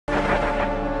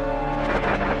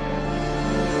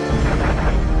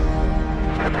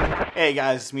Hey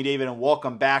guys, it's me David and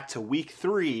welcome back to week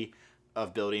 3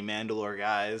 of building Mandalore,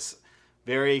 guys.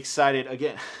 Very excited.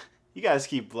 Again, you guys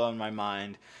keep blowing my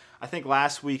mind. I think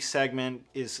last week's segment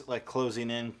is like closing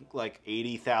in like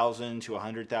 80,000 to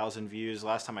 100,000 views.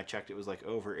 Last time I checked it was like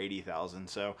over 80,000.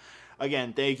 So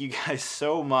again, thank you guys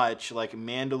so much. Like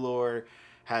Mandalore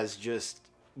has just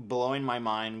blowing my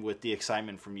mind with the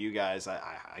excitement from you guys.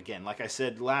 Again, like I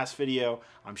said last video,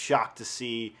 I'm shocked to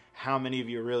see how many of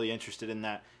you are really interested in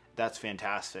that. That's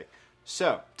fantastic.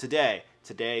 So today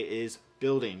is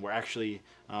building. We're actually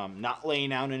not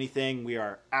laying out anything. We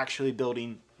are actually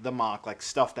building the MOC, like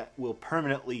stuff that will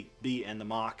permanently be in the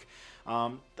MOC.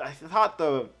 I thought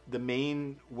the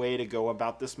main way to go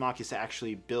about this MOC is to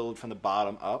actually build from the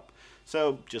bottom up.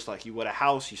 So just like you would a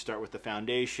house, you start with the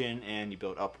foundation and you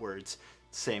build upwards.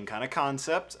 Same kind of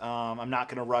concept. I'm not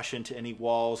going to rush into any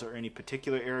walls or any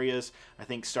particular areas. I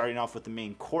think starting off with the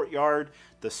main courtyard,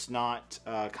 the snot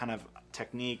kind of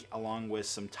technique, along with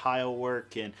some tile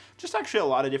work and just actually a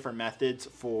lot of different methods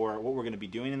for what we're going to be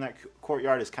doing in that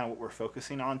courtyard is kind of what we're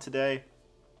focusing on today.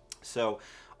 So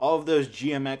all of those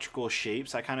geometrical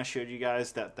shapes I kind of showed you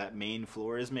guys that main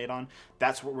floor is made on,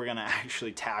 that's what we're going to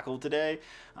actually tackle today.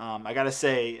 I gotta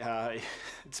say,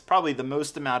 it's probably the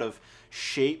most amount of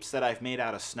shapes that I've made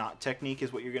out of snot technique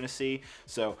is what you're going to see.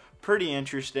 So pretty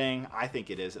interesting. I think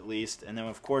it is, at least. And then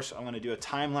of course I'm going to do a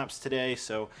time lapse today,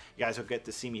 so you guys will get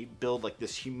to see me build like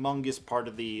this humongous part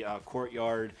of the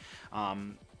courtyard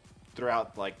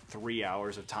throughout like 3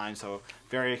 hours of time. So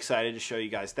very excited to show you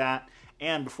guys that.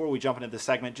 And before we jump into the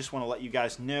segment, just want to let you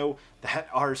guys know that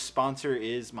our sponsor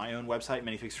is my own website,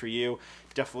 Minifigs For You.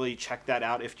 Definitely check that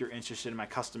out if you're interested in my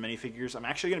custom minifigures. I'm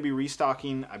actually going to be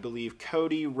restocking, I believe,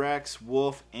 Cody, Rex,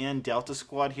 Wolf, and Delta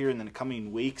Squad here in the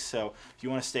coming weeks. So if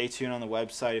you want to stay tuned on the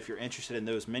website, if you're interested in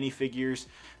those minifigures,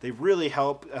 they really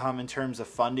help in terms of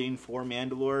funding for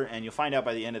Mandalore. And you'll find out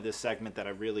by the end of this segment that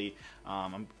I really,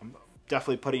 I'm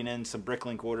definitely putting in some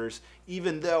Bricklink orders.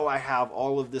 Even though I have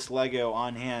all of this Lego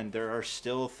on hand, there are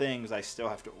still things I still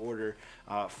have to order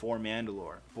for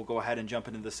Mandalore. We'll go ahead and jump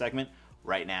into the segment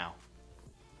right now.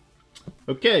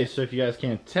 Okay, so if you guys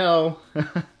can't tell,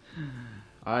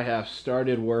 I have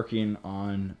started working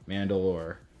on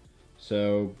Mandalore.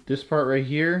 So this part right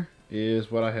here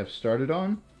is what I have started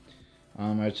on.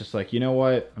 I was just like, you know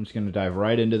what, I'm just going to dive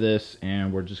right into this,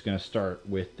 and we're just going to start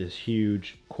with this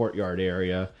huge courtyard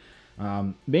area.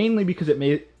 Mainly because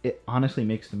it honestly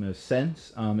makes the most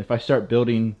sense. If I start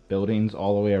building buildings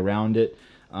all the way around it,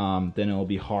 then it'll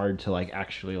be hard to like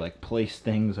actually like place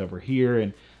things over here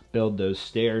and build those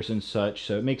stairs and such.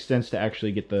 So it makes sense to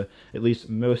actually get at least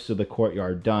most of the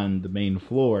courtyard done, the main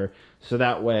floor, so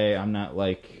that way I'm not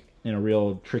like in a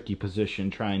real tricky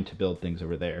position trying to build things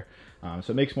over there.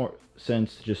 So it makes more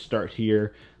sense to just start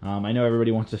here. I know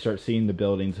everybody wants to start seeing the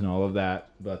buildings and all of that,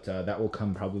 but that will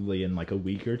come probably in like a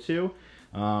week or two.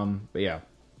 But yeah.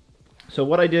 So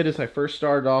what I did is I first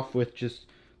started off with just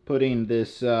putting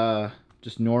this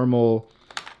just normal,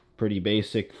 pretty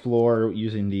basic floor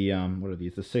using the, what are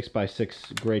these? The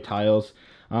 6x6 gray tiles.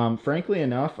 Frankly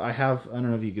enough, I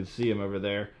don't know if you can see them over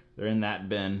there. They're in that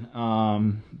bin.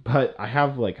 But I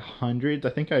have like hundreds.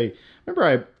 I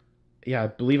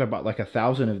believe I bought like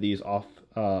 1,000 of these off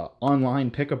online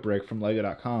pickup brick from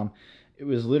Lego.com. It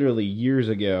was literally years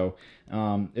ago.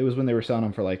 It was when they were selling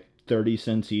them for like 30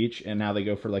 cents each, and now they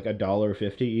go for like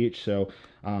 $1.50 each. So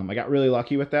I got really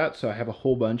lucky with that. So I have a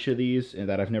whole bunch of these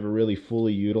that I've never really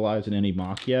fully utilized in any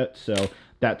MOC yet. So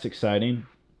that's exciting.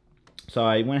 So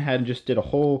I went ahead and just did a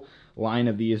whole line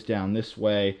of these down this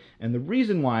way, and the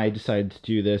reason why I decided to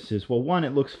do this is, well, one,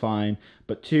 it looks fine,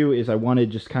 but two is I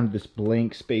wanted just kind of this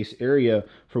blank space area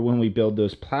for when we build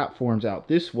those platforms out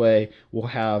this way. We'll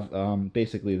have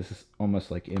basically this is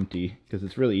almost like empty because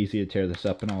it's really easy to tear this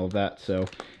up and all of that, so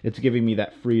it's giving me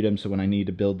that freedom so when I need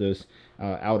to build those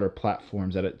outer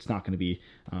platforms that it's not going to be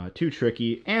too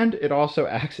tricky. And it also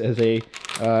acts as a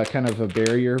kind of a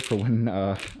barrier for when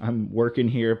I'm working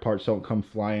here, parts don't come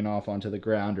flying off onto the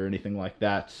ground or anything like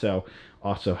that, so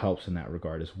also helps in that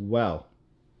regard as well.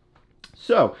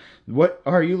 So what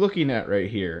are you looking at right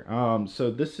here? So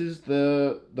this is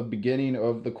the beginning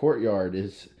of the courtyard,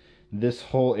 is this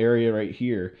whole area right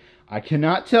here. I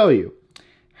cannot tell you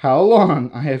how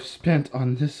long I have spent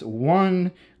on this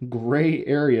one gray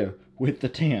area with the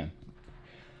tan.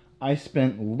 I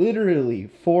spent literally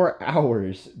 4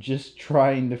 hours just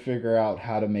trying to figure out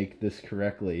how to make this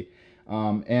correctly.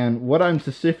 And what I'm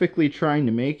specifically trying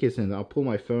to make is, and I'll pull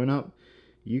my phone up,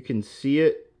 you can see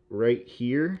it right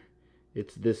here.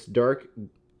 It's this dark,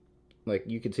 like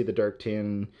you can see the dark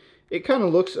tan. It kind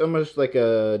of looks almost like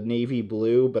a navy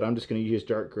blue, but I'm just going to use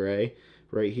dark gray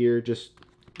right here. Just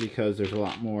because there's a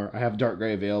lot more. I have dark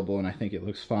gray available and I think it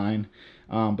looks fine.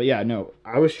 But yeah, no,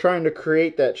 I was trying to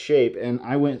create that shape and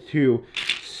I went through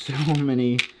so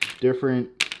many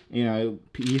different, you know,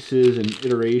 pieces and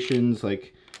iterations.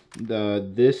 Like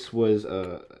this was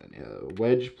a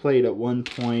wedge plate at one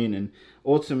point, and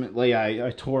ultimately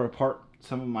I tore apart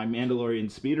some of my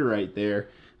Mandalorian speeder right there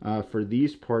for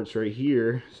these parts right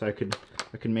here, so I could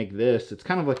make this. It's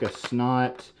kind of like a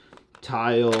snot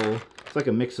tile. It's like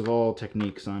a mix of all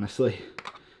techniques, honestly,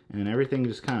 and everything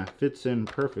just kind of fits in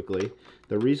perfectly.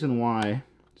 The reason why,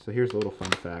 so here's a little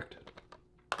fun fact,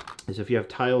 is if you have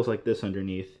tiles like this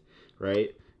underneath,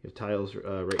 right? You have tiles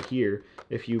right here.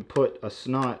 If you put a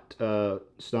snot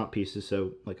pieces,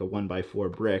 so like a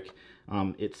 1x4 brick,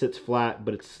 it sits flat,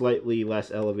 but it's slightly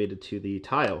less elevated to the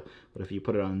tile. But if you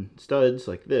put it on studs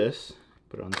like this,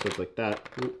 put it on studs like that,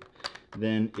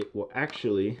 then it will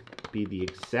actually be the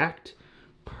exact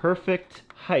perfect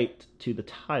height to the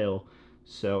tile,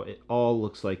 so it all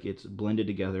looks like it's blended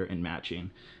together and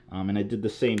matching. And I did the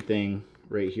same thing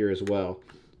right here as well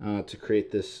to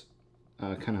create this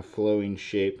kind of flowing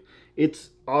shape. It's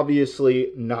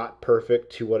obviously not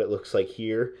perfect to what it looks like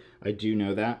here, I do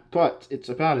know that, but it's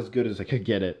about as good as I could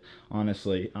get it,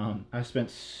 honestly. I spent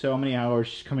so many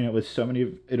hours coming up with so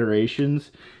many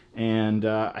iterations, and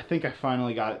I think I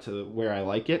finally got it to where I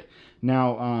like it.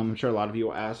 Now, I'm sure a lot of you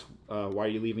will ask, why are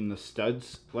you leaving the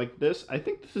studs like this? I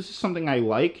think this is something I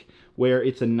like, where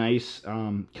it's a nice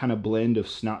kind of blend of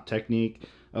snot technique,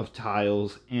 of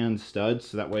tiles and studs,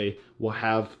 so that way we'll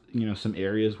have, you know, some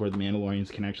areas where the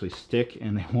Mandalorians can actually stick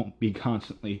and they won't be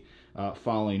constantly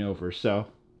falling over. So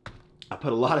I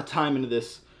put a lot of time into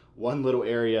this one little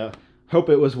area. Hope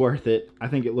it was worth it. I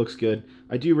think it looks good.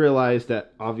 I do realize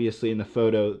that obviously in the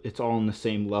photo it's all on the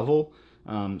same level,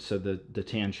 so the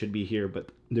tan should be here, but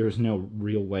there's no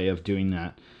real way of doing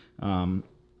that.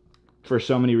 For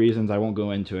so many reasons, I won't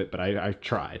go into it, but I've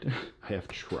tried. I have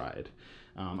tried.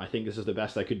 I think this is the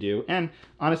best I could do, and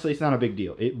honestly, it's not a big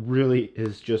deal. It really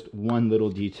is just one little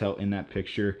detail in that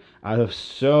picture out of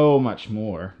so much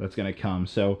more that's going to come.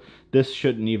 So this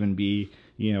shouldn't even be,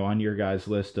 you know, on your guys'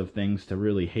 list of things to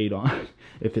really hate on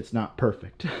if it's not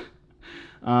perfect.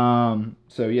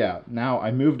 So yeah, now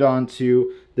I moved on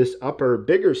to this upper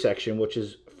bigger section, which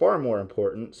is far more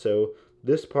important. So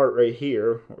this part right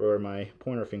here, where my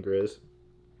pointer finger is,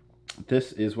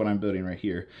 this is what I'm building right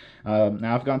here.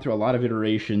 Now I've gone through a lot of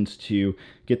iterations to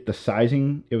get the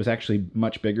sizing. It was actually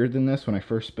much bigger than this when I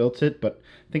first built it, but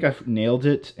I think I've nailed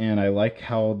it, and I like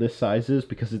how this size is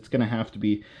because it's going to have to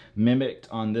be mimicked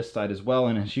on this side as well.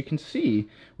 And as you can see,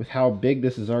 with how big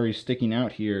this is already sticking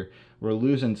out here, we're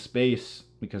losing space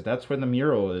because that's where the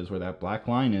mural is, where that black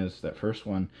line is, that first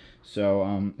one. So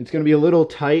it's going to be a little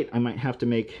tight. I might have to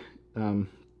make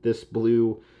this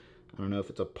blue, I don't know if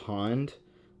it's a pond,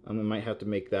 I might have to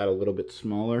make that a little bit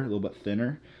smaller, a little bit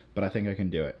thinner, but I think I can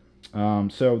do it.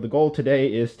 So the goal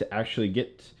today is to actually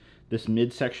get this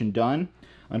midsection done.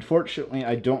 Unfortunately,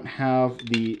 I don't have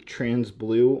the trans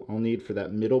blue I'll need for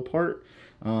that middle part,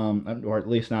 or at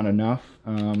least not enough.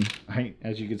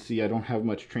 As you can see, I don't have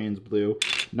much trans blue.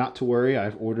 Not to worry,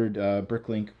 I've ordered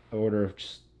Bricklink order of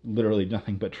just literally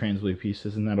nothing but trans blue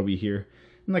pieces, and that'll be here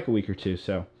in like a week or two,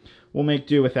 so we'll make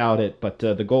do without it. But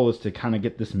the goal is to kind of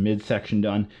get this midsection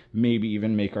done, maybe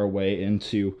even make our way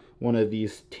into one of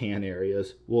these tan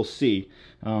areas. We'll see.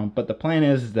 But the plan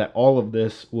is that all of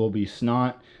this will be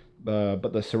snot,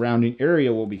 but the surrounding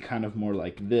area will be kind of more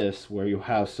like this, where you'll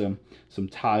have some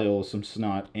tiles, some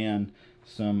snot, and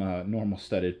some normal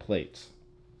studded plates.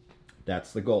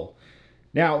 That's the goal.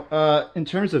 Now, in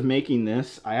terms of making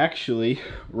this, I actually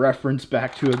reference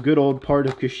back to a good old part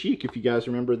of Kashyyyk, if you guys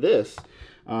remember this.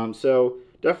 So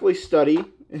definitely study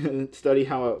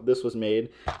how this was made.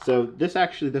 So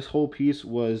this whole piece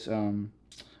was,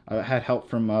 had help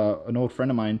from an old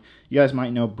friend of mine. You guys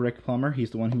might know Brick Plumber.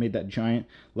 He's the one who made that giant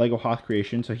Lego Hoth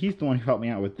creation. So he's the one who helped me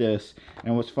out with this.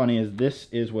 And what's funny is this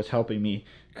is what's helping me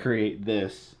create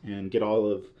this and get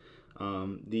all of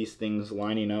these things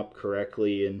lining up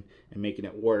correctly and making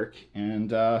it work.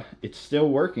 And it's still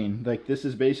working. Like, this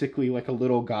is basically like a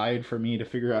little guide for me to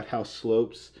figure out how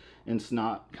slopes and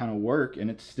snot kind of work,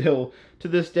 and it's still, to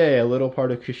this day, a little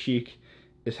part of Kashyyyk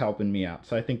is helping me out.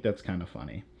 So I think that's kind of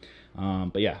funny.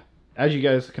 But yeah, as you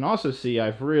guys can also see,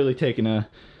 I've really taken a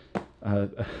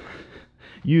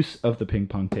use of the ping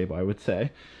pong table, I would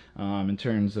say, in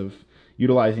terms of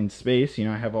utilizing space. You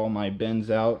know, I have all my bins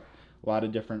out, a lot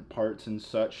of different parts and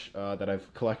such that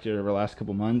I've collected over the last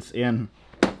couple months, and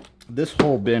this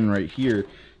whole bin right here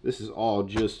This is all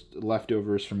just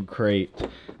leftovers from crate.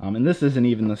 And this isn't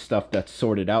even the stuff that's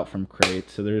sorted out from crate,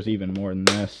 so there's even more than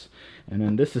this. And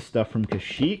then this is stuff from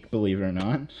Kashyyyk, believe it or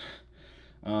not.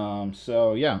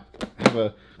 So yeah, I have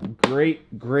a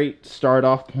great start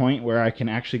off point where I can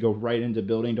actually go right into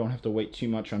building. Don't have to wait too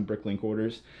much on Bricklink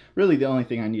orders. Really the only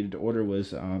thing I needed to order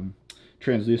was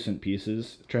translucent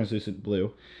pieces, translucent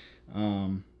blue.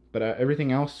 But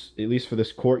everything else, at least for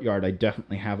this courtyard, I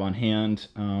definitely have on hand.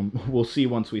 We'll see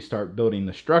once we start building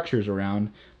the structures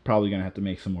around. Probably going to have to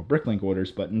make some more Bricklink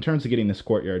orders. But in terms of getting this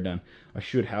courtyard done, I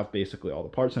should have basically all the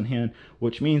parts on hand,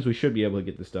 which means we should be able to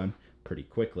get this done pretty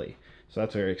quickly. So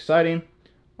that's very exciting.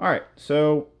 All right,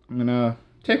 so I'm going to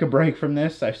take a break from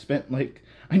this. I've spent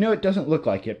I know it doesn't look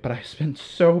like it, but I spent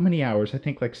so many hours, I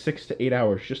think like 6 to 8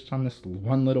 hours just on this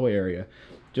one little area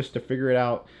just to figure it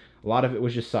out. A lot of it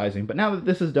was just sizing. But now that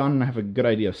this is done and I have a good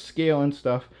idea of scale and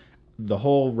stuff, the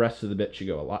whole rest of the bit should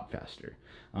go a lot faster.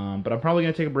 But I'm probably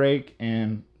going to take a break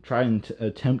and try and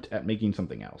attempt at making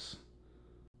something else.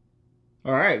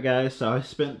 Alright guys, so I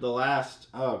spent the last,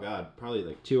 oh god, probably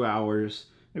like 2 hours,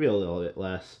 maybe a little bit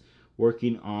less,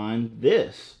 working on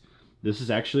this. This is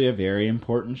actually a very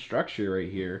important structure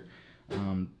right here.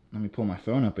 Let me pull my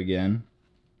phone up again.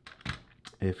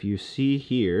 If you see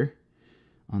here,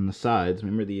 on the sides,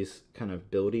 remember these kind of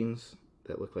buildings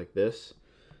that look like this?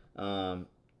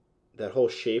 That whole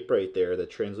shape right there, the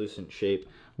translucent shape,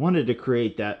 wanted to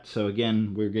create that, so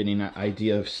again, we're getting an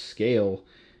idea of scale.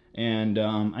 And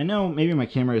I know maybe my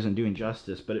camera isn't doing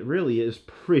justice, but it really is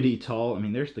pretty tall. I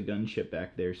mean, there's the gunship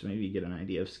back there, so maybe you get an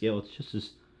idea of scale. It's just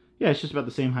as, yeah, it's just about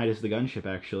the same height as the gunship,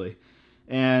 actually.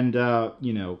 And,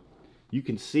 you know, you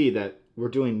can see that we're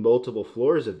doing multiple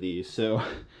floors of these, so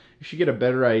you should get a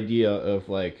better idea of,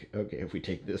 like, okay, if we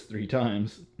take this 3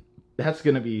 times, that's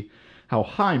going to be how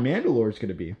high Mandalore is going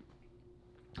to be.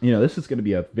 You know, this is going to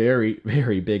be a very,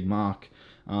 very big mock,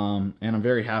 and I'm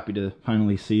very happy to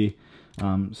finally see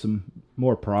some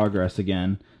more progress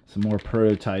again, some more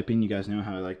prototyping. You guys know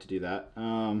how I like to do that.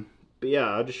 But yeah,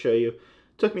 I'll just show you. It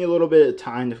took me a little bit of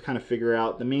time to kind of figure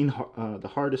out.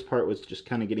 The hardest part was just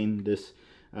kind of getting this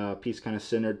piece kind of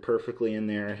centered perfectly in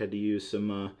there. I had to use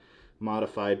some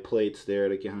modified plates there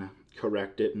to kind of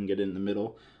correct it and get it in the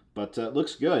middle. But it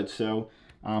looks good, so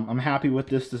I'm happy with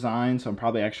this design, so I'm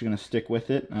probably actually going to stick with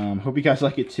it. Hope you guys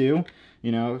like it too.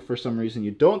 You know, if for some reason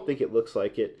you don't think it looks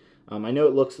like it, I know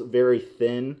it looks very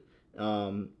thin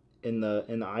in the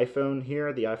iPhone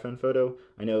here, the iPhone photo.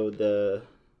 I know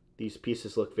these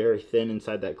pieces look very thin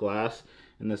inside that glass,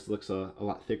 and this looks a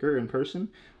lot thicker in person.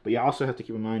 But you also have to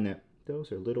keep in mind that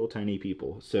those are little tiny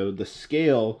people, so the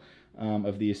scale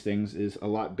of these things is a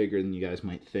lot bigger than you guys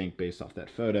might think based off that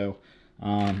photo.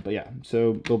 But yeah,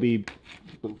 so they'll be,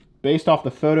 based off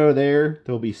the photo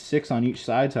there'll be 6 on each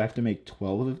side, so I have to make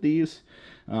 12 of these.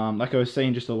 Like I was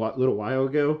saying just a little while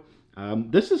ago,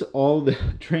 this is all the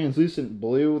translucent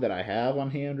blue that I have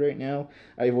on hand right now.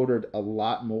 I've ordered a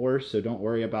lot more, so don't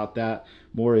worry about that.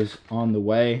 More is on the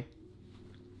way.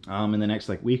 In the next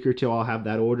week or two, I'll have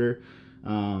that order.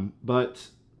 But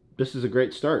this is a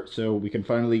great start, so we can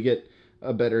finally get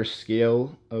a better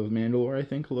scale of Mandalore, I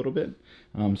think, a little bit.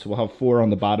 So we'll have 4 on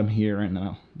the bottom here, and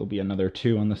there'll be another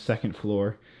 2 on the second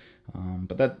floor.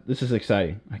 But this is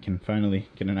exciting. I can finally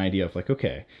get an idea of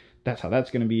okay, that's how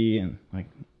that's going to be, and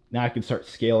now I can start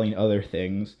scaling other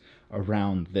things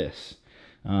around this.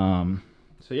 So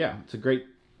yeah, it's a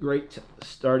great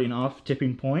starting off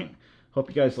tipping point. Hope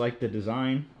you guys like the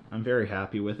design. I'm very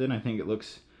happy with it. I think it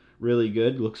looks really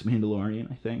good. Looks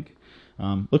Mandalorian, I think.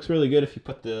 Looks really good if you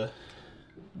put the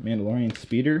Mandalorian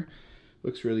speeder.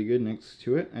 Looks really good next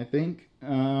to it, I think.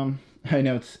 I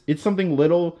know it's something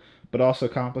little, but also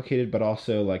complicated, but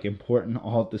also important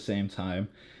all at the same time.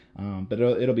 But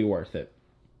it'll be worth it.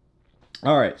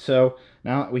 All right, so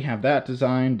now that we have that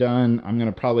design done, I'm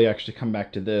going to probably actually come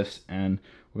back to this, and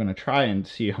we're going to try and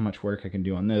see how much work I can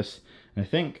do on this. And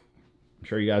I'm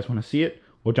sure you guys want to see it.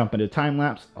 We'll jump into time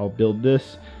lapse. I'll build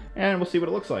this, and we'll see what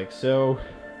it looks like. So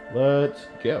let's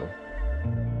go.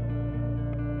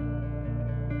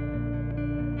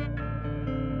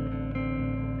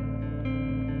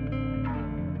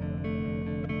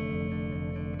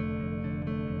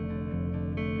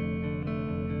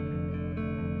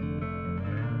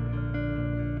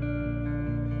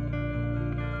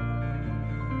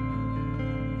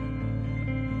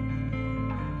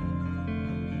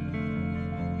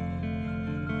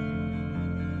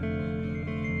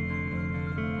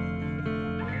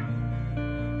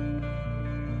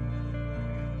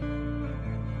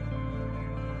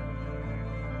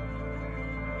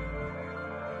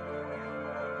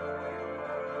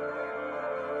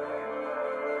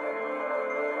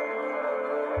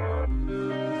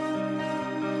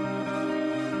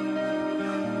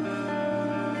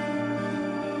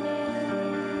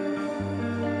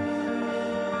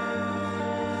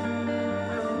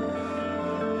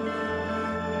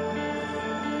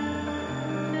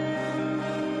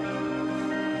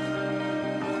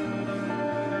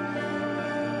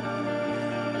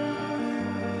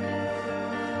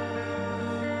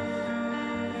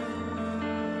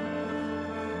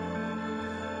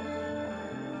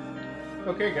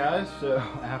 Okay guys, so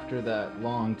after that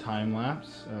long time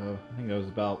lapse, I think it was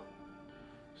about,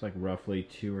 it's like roughly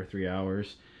 2 or 3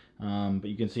 hours, but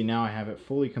you can see now I have it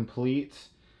fully complete,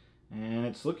 and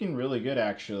it's looking really good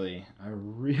actually. I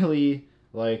really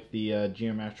like the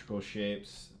geometrical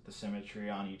shapes, the symmetry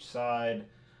on each side.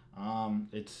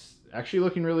 It's actually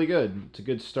looking really good. It's a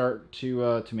good start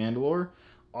to Mandalore.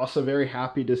 Also very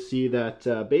happy to see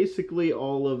that basically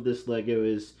all of this Lego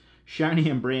is shiny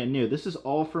and brand new. This is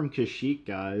all from Kashyyyk,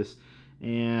 guys,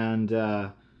 and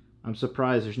I'm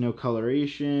surprised there's no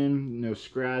coloration, no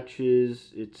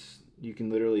scratches. You can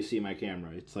literally see my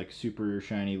camera. It's like super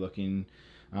shiny looking.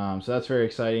 So that's very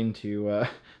exciting to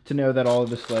know that all of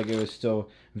this Lego is still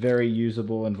very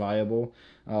usable and viable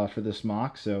for this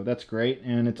MOC. So that's great,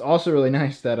 and it's also really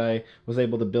nice that I was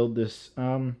able to build this.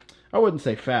 I wouldn't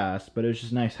say fast, but it was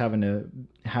just nice having to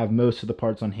have most of the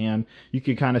parts on hand. You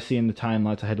could kind of see in the time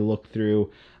lapse I had to look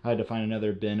through. I had to find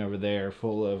another bin over there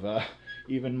full of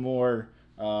even more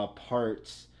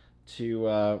parts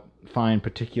to find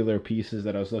particular pieces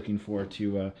that I was looking for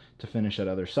to finish that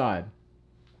other side.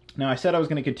 Now I said I was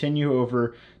going to continue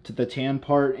over to the tan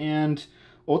part, and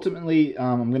ultimately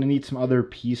I'm going to need some other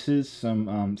pieces,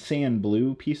 some sand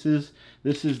blue pieces.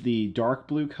 This is the dark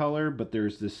blue color, but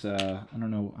there's this, I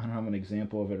don't know, I don't have an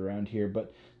example of it around here,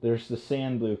 but there's the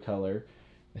sand blue color.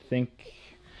 I think,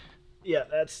 yeah,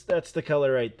 that's the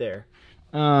color right there.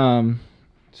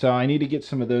 So I need to get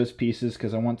some of those pieces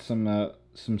because I want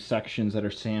some sections that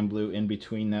are sand blue in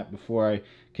between that before I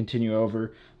continue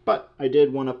over. But I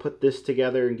did want to put this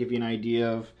together and give you an idea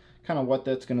of kind of what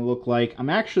that's going to look like. I'm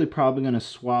actually probably going to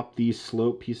swap these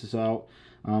slope pieces out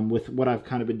with what I've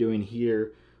kind of been doing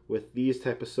here with these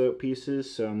type of slope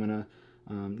pieces. So I'm going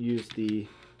to use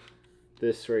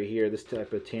this right here, this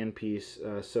type of tan piece,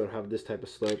 so have this type of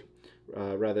slope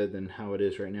rather than how it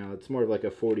is right now. It's more of like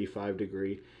a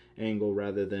 45-degree angle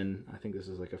rather than, I think this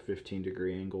is like a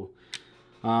 15-degree angle.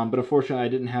 But unfortunately I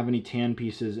didn't have any tan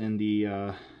pieces in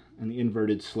the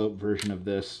inverted slope version of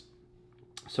this,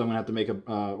 so I'm gonna have to make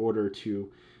a order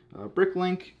to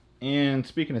Bricklink. And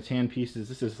speaking of tan pieces,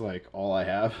 this is like all I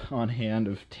have on hand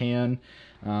of tan.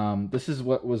 This is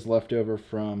what was left over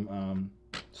from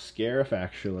Scarif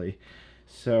actually.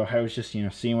 So I was just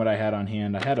seeing what I had on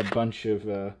hand. I had a bunch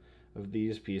of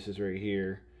these pieces right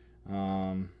here,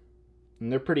 and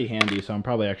they're pretty handy. So I'm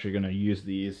probably actually gonna use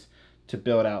these to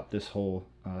build out this whole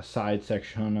side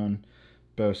section on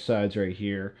both sides right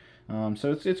here.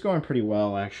 So it's going pretty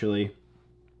well actually.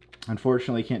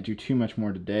 Unfortunately, can't do too much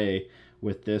more today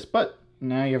with this, but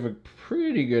now you have a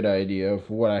pretty good idea of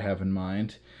what I have in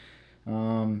mind.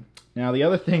 Now the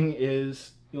other thing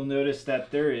is, you'll notice that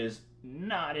there is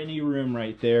not any room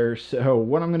right there. So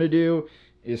what I'm going to do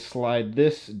is slide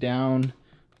this down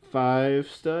 5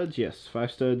 studs. Yes, 5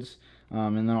 studs.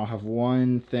 And then I'll have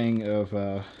one thing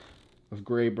of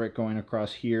gray brick going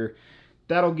across here.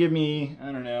 That'll give me,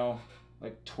 I don't know,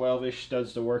 like 12-ish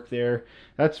studs to work there.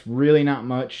 That's really not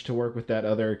much to work with that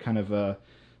other kind of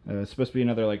it's supposed to be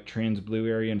another like trans blue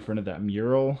area in front of that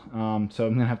mural. So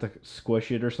I'm gonna have to squish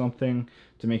it or something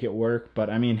to make it work. But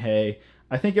I mean, hey,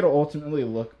 I think it'll ultimately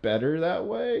look better that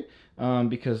way,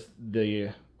 because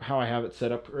how I have it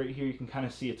set up right here, you can kind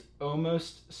of see it's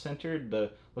almost centered.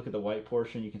 Look at the white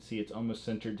portion, you can see it's almost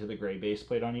centered to the gray base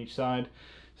plate on each side.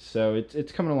 So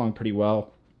it's coming along pretty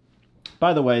well.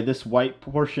 By the way, this white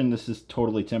portion, this is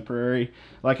totally temporary.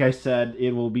 Like I said,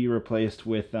 it will be replaced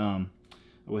with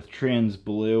trans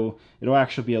blue. It'll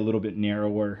actually be a little bit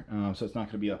narrower, so it's not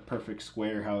going to be a perfect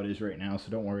square how it is right now, so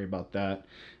don't worry about that.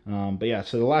 But yeah,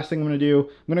 so the last thing I'm going to do,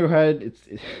 I'm going to go ahead,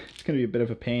 it's going to be a bit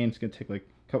of a pain. It's going to take like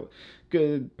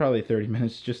probably 30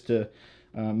 minutes just to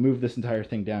move this entire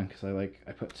thing down, because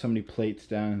I put so many plates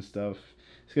down and stuff.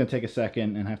 It's going to take a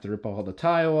second and have to rip all the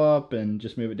tile up and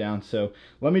just move it down. So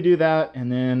let me do that,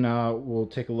 and then we'll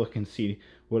take a look and see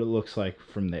what it looks like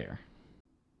from there.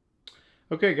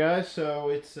 Okay guys, so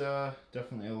it's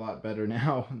definitely a lot better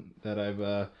now that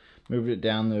I've moved it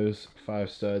down those 5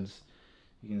 studs.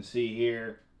 You can see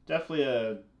here, definitely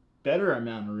a better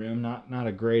amount of room, not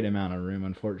a great amount of room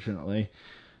unfortunately.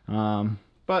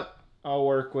 But I'll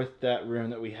work with that room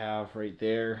that we have right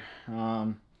there.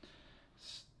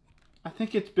 I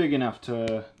think it's big enough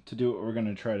to do what we're going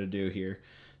to try to do here.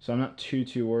 So I'm not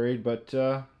too worried, but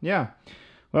yeah.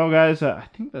 Well guys, I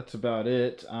think that's about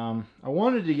it. I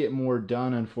wanted to get more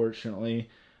done, unfortunately.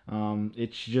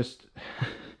 It's just,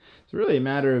 it's really a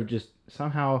matter of just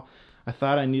somehow I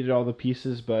thought I needed all the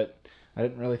pieces, but I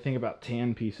didn't really think about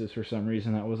tan pieces for some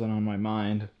reason. That wasn't on my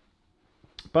mind.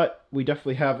 But we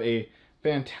definitely have a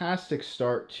fantastic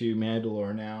start to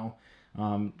Mandalore now.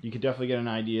 You could definitely get an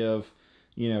idea of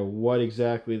you know, what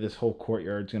exactly this whole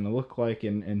courtyard is going to look like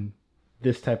in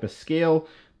this type of scale.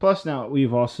 Plus now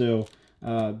we've also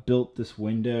built this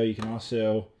window. You can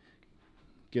also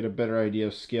get a better idea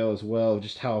of scale as well,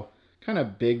 just how kind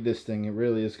of big this thing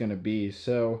really is going to be.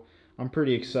 So I'm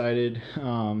pretty excited.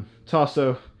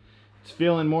 It's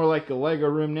feeling more like a Lego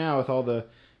room now with all the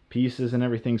pieces and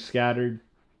everything scattered.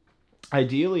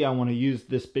 Ideally, I want to use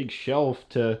this big shelf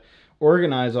to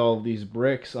organize all of these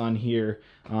bricks on here.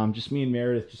 Just me and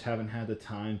Meredith just haven't had the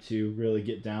time to really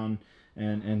get down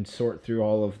and sort through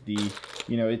all of the,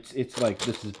 you know, it's like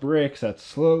this is bricks, that's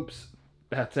slopes,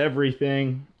 that's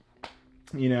everything,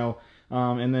 you know,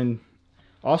 and then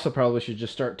also probably should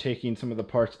just start taking some of the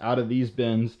parts out of these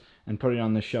bins and putting it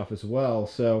on the shelf as well.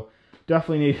 So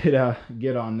definitely need to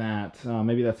get on that.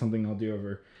 Maybe that's something I'll do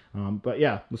over. But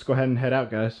yeah, let's go ahead and head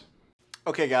out, guys.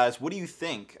 Okay, guys, what do you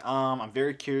think? I'm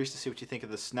very curious to see what you think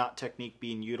of the SNOT technique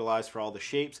being utilized for all the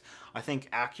shapes. I think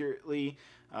accurately,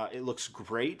 it looks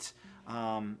great.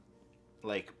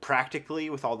 Like practically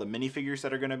with all the minifigures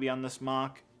that are going to be on this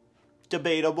mock,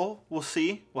 debatable. We'll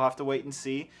see. We'll have to wait and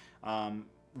see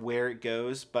where it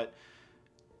goes. But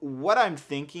what I'm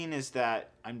thinking is that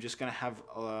I'm just going to have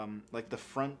like the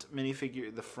front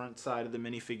minifigure, the front side of the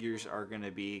minifigures are going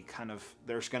to be kind of,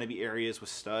 there's going to be areas with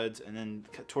studs, and then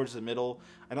towards the middle,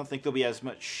 I don't think there'll be as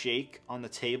much shake on the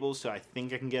tables, so I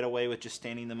think I can get away with just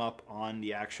standing them up on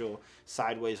the actual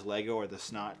sideways Lego or the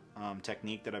SNOT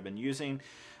technique that I've been using.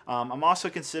 I'm also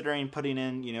considering putting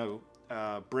in, you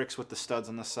know, bricks with the studs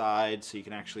on the side, so you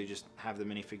can actually just have the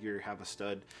minifigure have a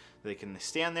stud. They can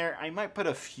stand there. I might put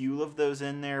a few of those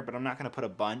in there, but I'm not going to put a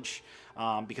bunch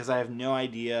because I have no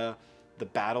idea the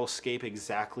battlescape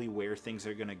exactly where things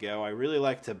are going to go. I really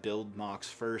like to build mocks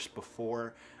first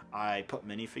before I put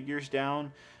minifigures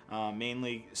down,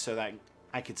 mainly so that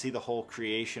I could see the whole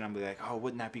creation. I'm like, oh,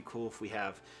 wouldn't that be cool if we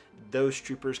have those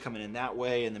troopers coming in that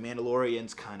way and the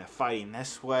Mandalorians kind of fighting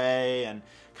this way, and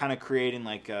kind of creating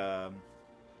like a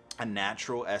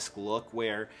natural-esque look,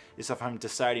 where is if I'm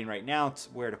deciding right now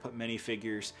where to put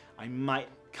minifigures, I might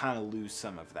kind of lose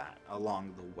some of that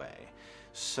along the way.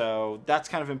 So that's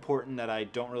kind of important that I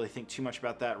don't really think too much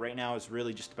about that. Right now is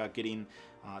really just about getting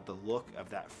the look of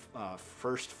that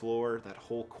first floor, that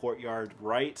whole courtyard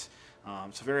right.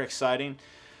 So very exciting.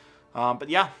 But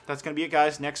yeah, that's going to be it,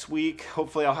 guys. Next week,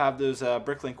 hopefully I'll have those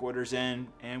Bricklink orders in,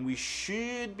 and we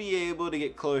should be able to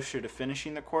get closer to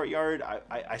finishing the courtyard.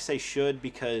 I say should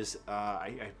because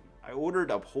I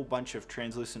ordered a whole bunch of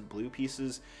translucent blue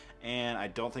pieces, and I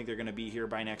don't think they're going to be here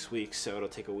by next week, so it'll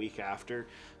take a week after.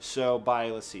 So by,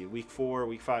 let's see, week 4,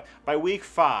 week 5. By week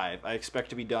 5, I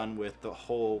expect to be done with the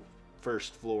whole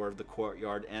first floor of the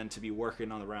courtyard and to be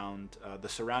working on around the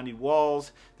surrounding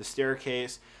walls, the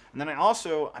staircase, and then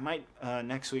I might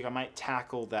next week I might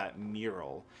tackle that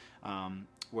mural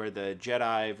where the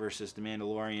Jedi versus the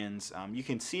Mandalorians. You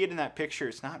can see it in that picture.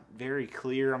 It's not very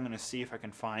clear. I'm going to see if I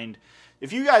can find,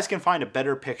 if you guys can find a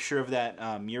better picture of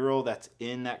that mural that's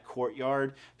in that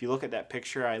courtyard. If you look at that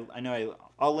picture,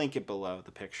 I'll link it below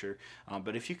the picture.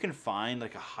 But if you can find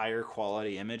like a higher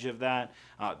quality image of that,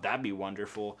 that'd be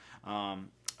wonderful.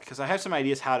 Because I have some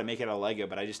ideas how to make it a Lego,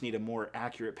 but I just need a more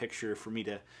accurate picture for me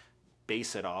to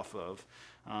base it off of.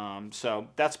 So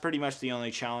that's pretty much the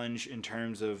only challenge in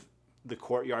terms of the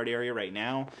courtyard area right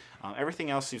now.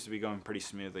 Everything else seems to be going pretty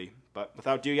smoothly. But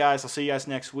without ado, guys, I'll see you guys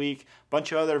next week. A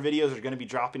bunch of other videos are going to be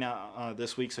dropping out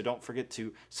this week, so don't forget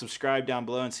to subscribe down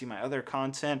below and see my other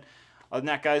content. Other than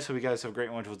that, guys, hope you guys have a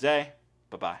great, wonderful day.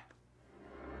 Bye-bye.